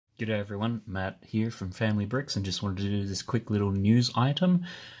G'day everyone, Matt here from Family Bricks, and just wanted to do this quick little news item.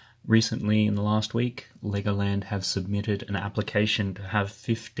 Recently, in the last week, Legoland have submitted an application to have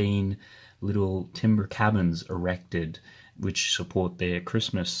 15 little timber cabins erected which support their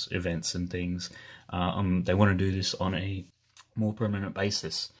Christmas events and things. They want to do this on a more permanent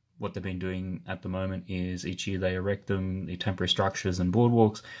basis. What they've been doing at the moment is each year they erect them, the temporary structures and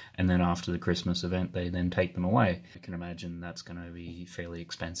boardwalks, and then after the Christmas event they then take them away. I can imagine that's going to be fairly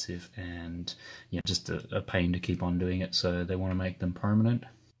expensive and just a pain to keep on doing it, so they want to make them permanent.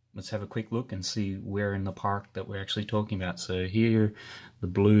 Let's have a quick look and see where in the park that we're actually talking about. So here, the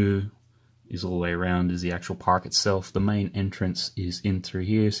blue is all the way around is the actual park itself. The main entrance is in through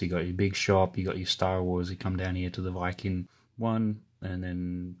here, so you got your big shop, you got your Star Wars, you come down here to the Viking one, and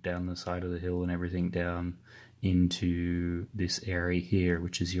then down the side of the hill and everything down into this area here,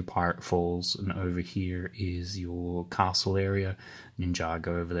 which is your Pirate Falls, and over here is your castle area, Ninjago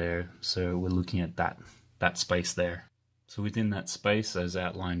over there. So we're looking at that space there. So within that space, as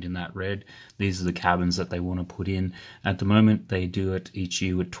outlined in that red, these are the cabins that they want to put in. At the moment, they do it each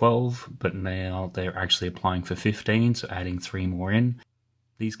year with 12, but now they're actually applying for 15, so adding 3 more in.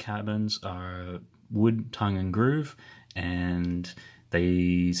 These cabins are wood, tongue and groove, and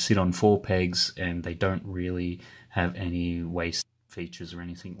they sit on 4 pegs, and they don't really have any waist features or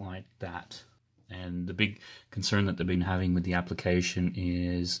anything like that. And the big concern that they've been having with the application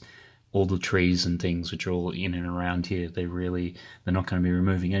is all the trees and things which are all in and around here. They're not going to be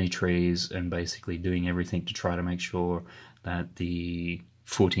removing any trees and basically doing everything to try to make sure that the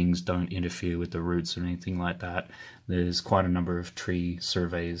footings don't interfere with the roots or anything like that. There's quite a number of tree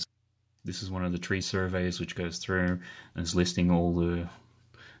surveys. This is one of the tree surveys which goes through and is listing all the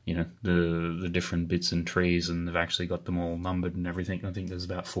the different bits and trees, and they've actually got them all numbered and everything. I think there's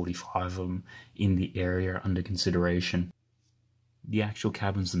about 45 of them in the area under consideration. The actual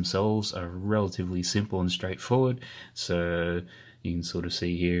cabins themselves are relatively simple and straightforward, so you can sort of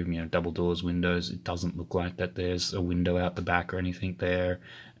see here, double doors, windows. It doesn't look like that there's a window out the back or anything there,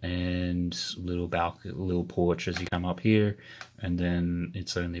 and little balcony, little porch as you come up here, and then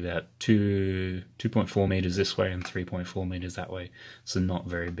it's only about 2.4 meters this way and 3.4 meters that way, so not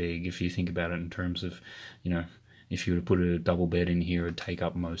very big if you think about it in terms of, if you were to put a double bed in here, it would take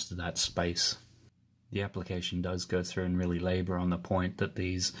up most of that space. The application does go through and really labour on the point that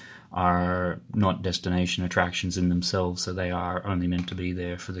these are not destination attractions in themselves, so they are only meant to be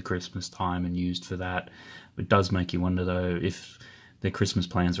there for the Christmas time and used for that. It does make you wonder, though, if their Christmas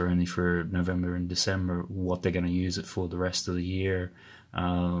plans are only for November and December, what they're going to use it for the rest of the year.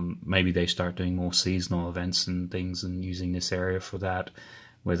 Maybe they start doing more seasonal events and things and using this area for that.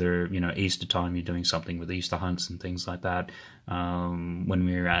 Whether, Easter time you're doing something with Easter hunts and things like that. When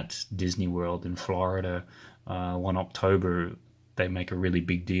we were at Disney World in Florida, 1 October, they make a really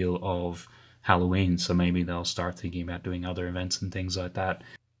big deal of Halloween, so maybe they'll start thinking about doing other events and things like that.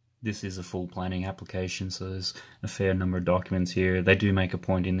 This is a full planning application, so there's a fair number of documents here. They do make a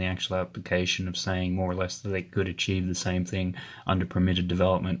point in the actual application of saying more or less that they could achieve the same thing under permitted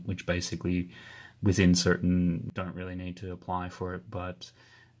development, which basically within certain, don't really need to apply for it, but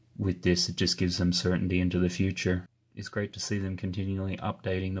with this it just gives them certainty into the future. It's great to see them continually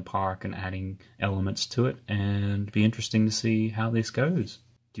updating the park and adding elements to it, and be interesting to see how this goes.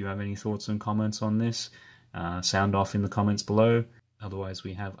 Do you have any thoughts and comments on this? Sound off in the comments below. Otherwise,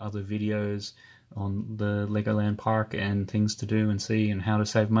 we have other videos on the Legoland park and things to do and see and how to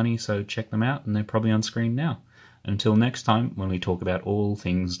save money, so check them out, and they're probably on screen now. Until next time, when we talk about all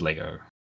things Lego.